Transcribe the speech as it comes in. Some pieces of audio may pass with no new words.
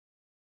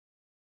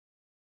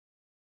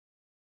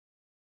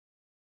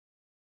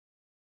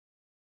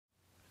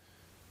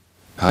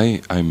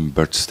Hi, I'm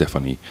Bert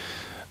Stephanie.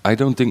 I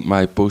don't think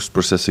my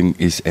post-processing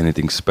is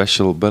anything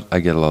special, but I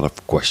get a lot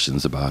of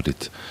questions about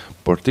it,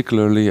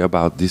 particularly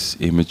about this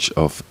image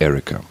of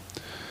Erika.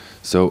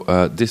 So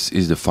this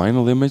is the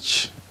final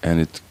image, and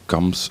it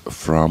comes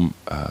from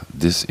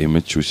this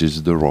image, which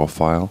is the raw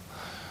file.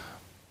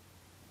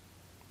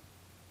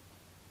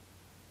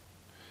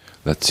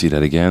 Let's see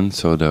that again.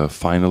 So the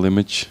final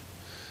image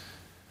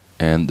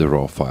and the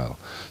raw file.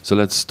 So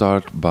let's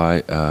start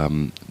by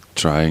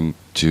trying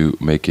to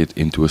make it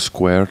into a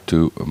square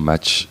to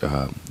match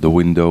the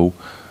window,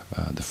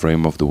 the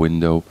frame of the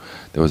window.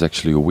 There was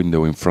actually a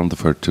window in front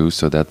of her too,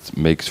 so that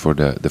makes for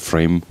the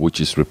frame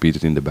which is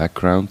repeated in the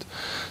background.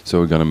 So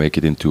we're gonna make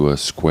it into a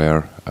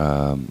square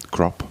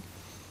crop.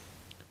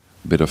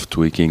 Bit of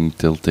tweaking,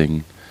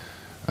 tilting,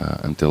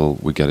 until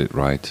we get it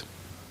right.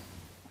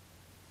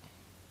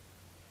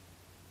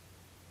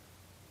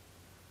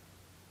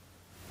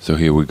 So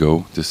here we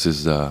go. This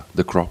is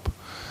the crop.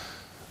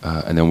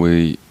 And then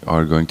we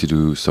are going to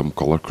do some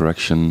color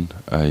correction.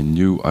 I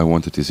knew I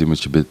wanted this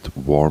image a bit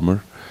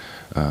warmer.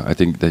 I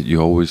think that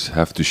you always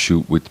have to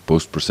shoot with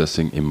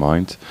post-processing in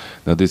mind.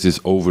 Now this is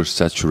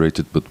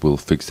oversaturated, but we'll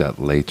fix that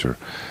later.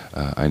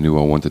 I knew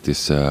I wanted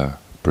this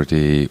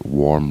pretty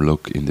warm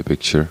look in the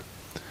picture.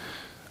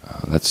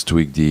 Let's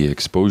tweak the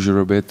exposure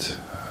a bit.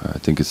 I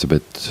think it's a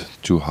bit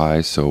too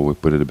high, so we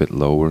put it a bit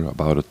lower,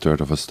 about a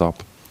third of a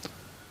stop.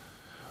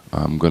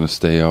 I'm gonna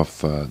stay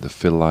off the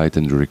fill light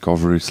and the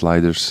recovery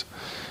sliders,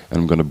 and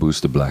I'm gonna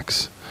boost the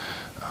blacks.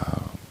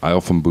 I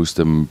often boost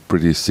them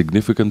pretty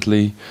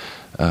significantly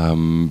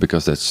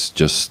because that's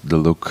just the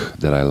look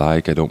that I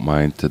like. I don't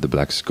mind the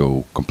blacks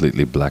go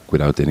completely black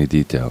without any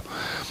detail.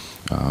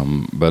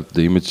 But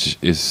the image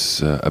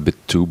is a bit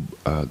too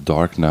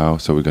dark now,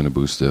 so we're gonna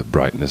boost the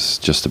brightness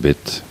just a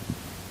bit.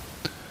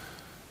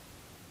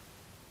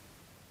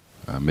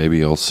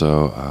 Maybe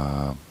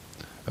also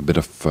a bit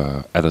of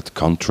added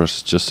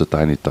contrast, just a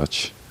tiny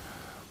touch.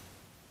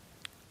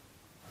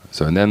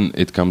 So and then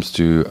it comes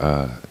to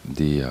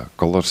the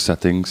color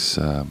settings,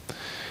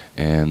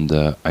 and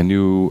I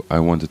knew I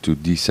wanted to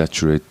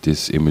desaturate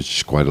this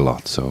image quite a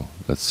lot, so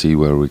let's see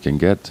where we can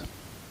get.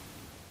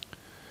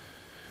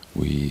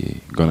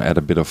 We're gonna add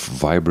a bit of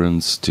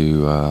vibrance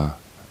to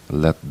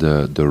let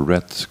the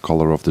red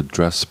color of the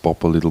dress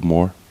pop a little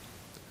more.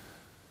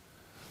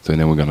 So and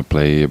then we're gonna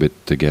play a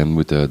bit again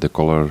with the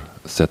color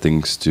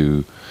settings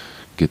to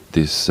get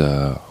this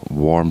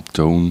warm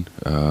tone,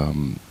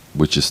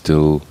 which is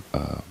still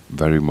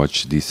very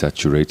much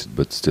desaturated,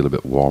 but still a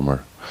bit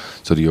warmer.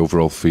 So the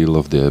overall feel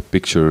of the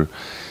picture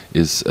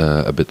is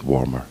a bit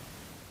warmer.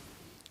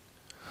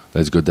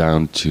 Let's go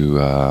down to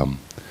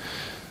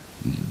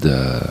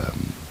the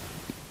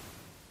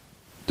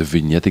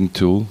vignetting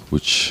tool,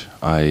 which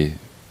I'm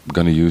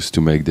gonna use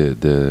to make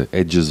the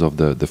edges of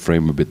the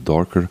frame a bit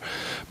darker.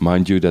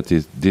 Mind you that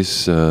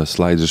these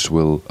sliders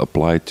will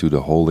apply to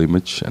the whole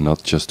image and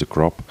not just the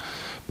crop,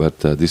 but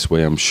this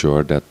way I'm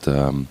sure that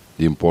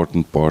the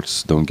important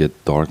parts don't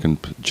get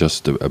darkened,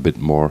 just a bit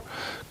more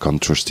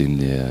contrast in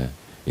the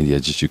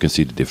edges. You can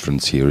see the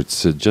difference here.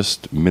 It's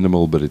just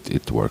minimal, but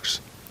it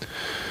works.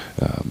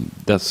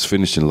 That's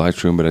finished in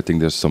Lightroom, but I think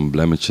there's some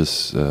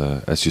blemishes,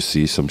 as you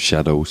see, some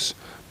shadows,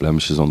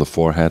 blemishes on the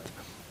forehead,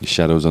 the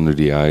shadows under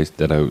the eyes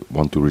that I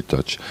want to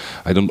retouch.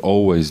 I don't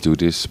always do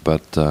this,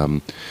 but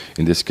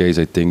in this case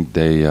I think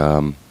they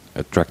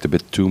attract a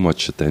bit too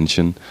much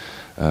attention.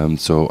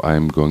 So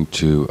I'm going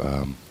to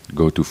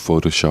go to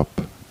Photoshop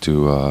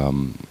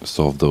to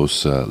solve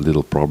those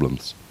little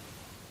problems.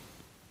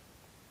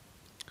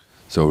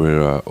 So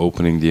we're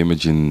opening the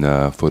image in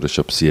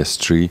Photoshop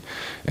CS3,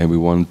 and we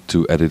want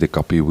to edit a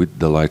copy with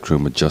the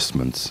Lightroom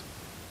adjustments.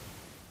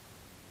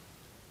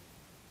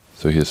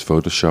 So here's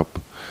Photoshop.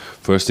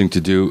 First thing to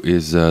do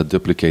is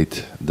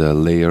duplicate the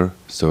layer,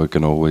 so I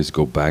can always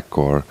go back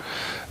or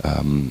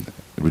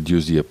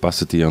reduce the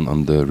opacity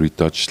on the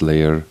retouched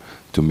layer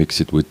to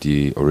mix it with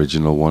the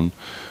original one.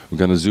 We're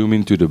gonna zoom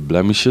into the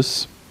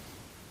blemishes.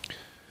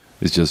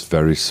 It's just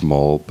very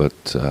small,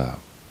 but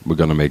we're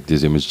gonna make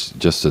this image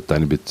just a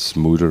tiny bit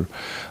smoother.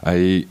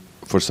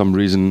 For some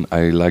reason,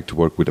 I like to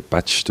work with a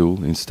patch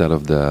tool instead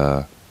of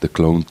the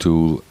clone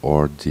tool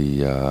or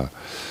the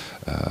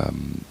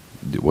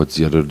what's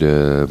the other,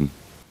 the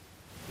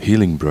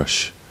healing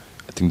brush.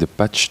 I think the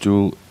patch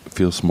tool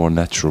feels more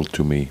natural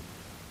to me.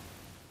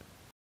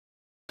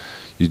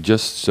 You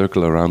just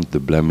circle around the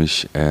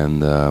blemish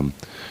and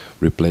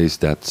replace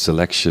that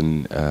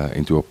selection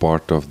into a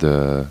part of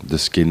the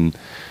skin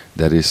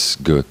that is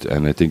good,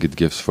 and I think it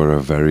gives for a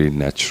very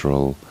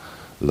natural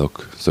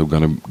look. So I'm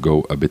gonna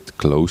go a bit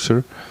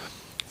closer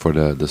for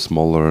the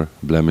smaller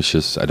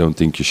blemishes. I don't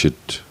think you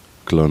should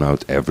clone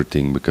out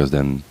everything, because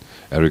then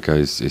Erika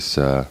is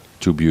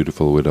too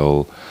beautiful with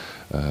all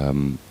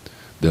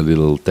the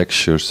little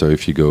texture. So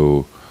if you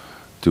go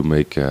to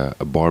make a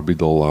Barbie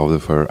doll out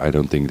of her, I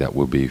don't think that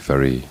would be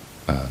very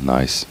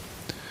nice.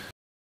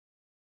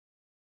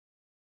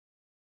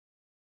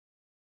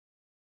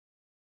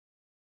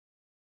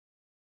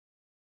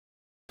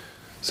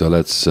 So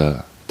let's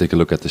take a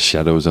look at the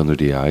shadows under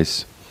the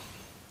eyes.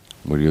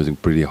 We're using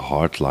pretty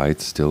hard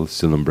lights still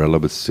umbrella,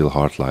 but still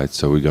hard lights.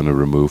 So we're gonna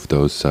remove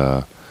those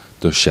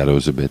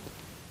shadows a bit.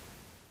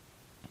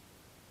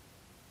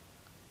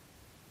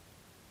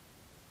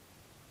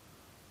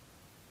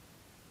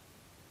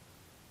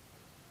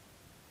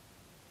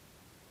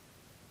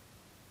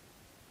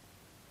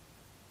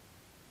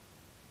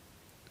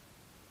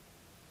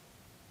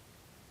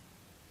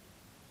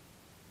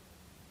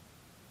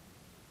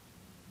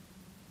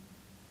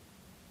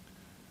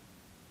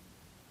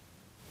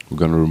 We're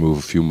gonna remove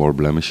a few more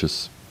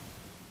blemishes.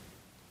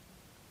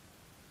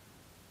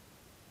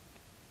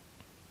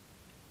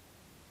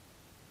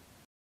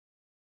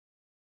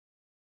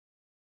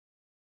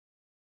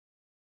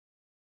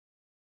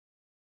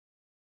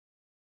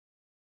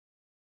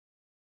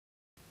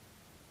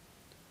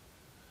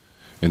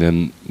 And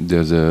then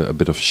there's a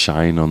bit of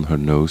shine on her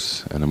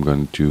nose, and I'm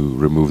going to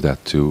remove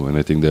that too. And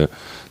I think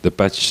the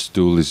patch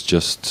tool is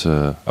just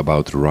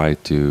about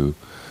right to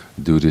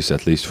do this,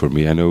 at least for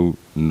me. I know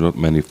not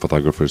many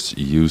photographers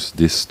use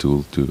this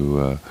tool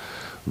to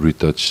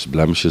retouch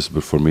blemishes,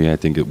 but for me I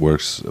think it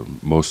works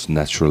most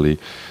naturally.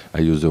 I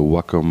use a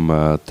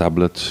Wacom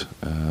tablet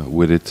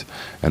with it,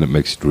 and it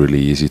makes it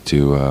really easy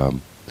to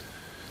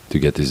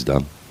get this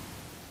done.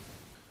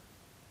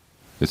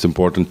 It's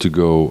important to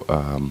go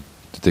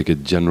to take a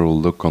general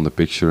look on the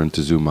picture and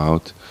to zoom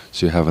out,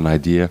 so you have an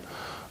idea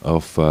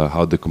of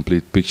how the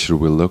complete picture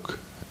will look.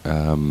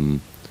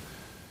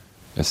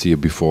 I see a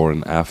before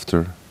and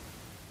after.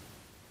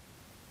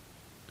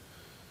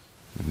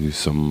 And do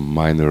some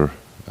minor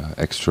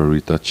extra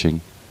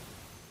retouching.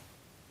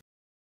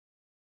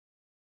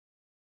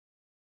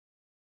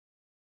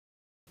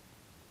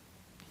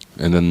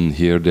 And then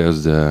here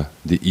there's the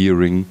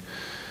earring.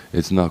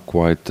 It's not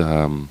quite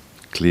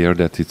clear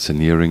that it's an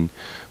earring,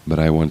 but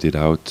I want it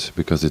out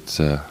because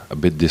it's a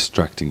bit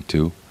distracting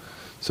too.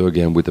 So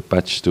again, with the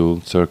patch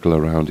tool, circle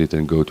around it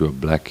and go to a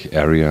black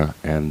area,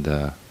 and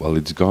well,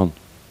 it's gone.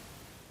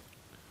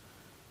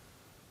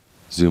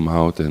 Zoom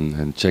out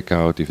and check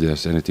out if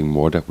there's anything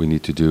more that we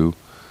need to do.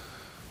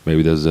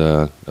 Maybe there's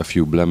a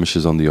few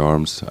blemishes on the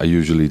arms. I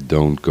usually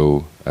don't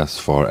go as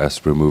far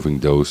as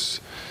removing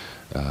those,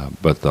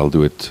 but I'll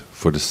do it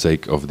for the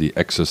sake of the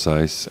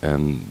exercise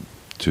and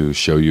to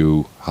show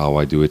you how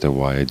I do it and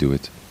why I do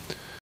it.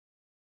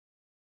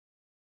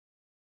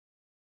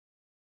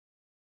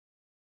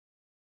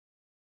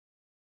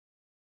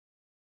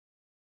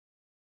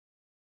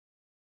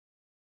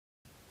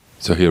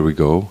 So here we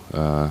go.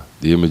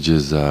 The image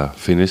is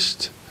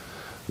finished.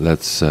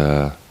 Let's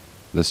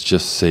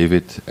just save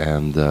it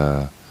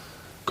and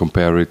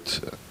compare it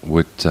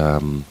with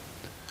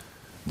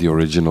the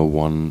original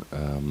one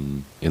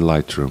in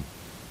Lightroom.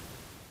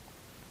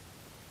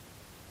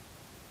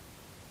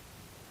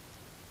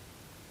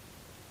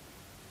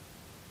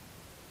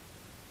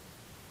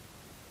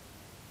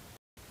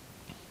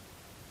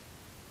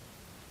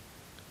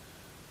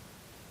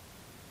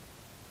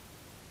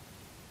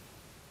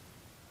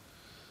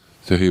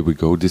 So here we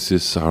go. This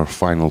is our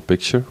final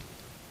picture,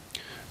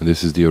 and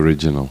this is the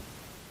original.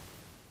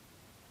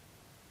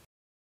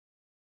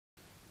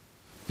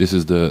 This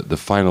is the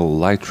final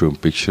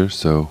Lightroom picture,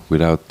 so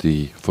without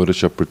the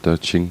Photoshop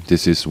retouching.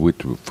 This is with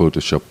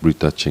Photoshop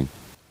retouching.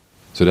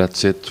 So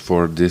that's it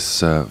for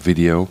this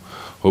video.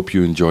 Hope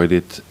you enjoyed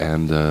it,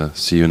 and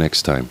see you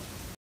next time.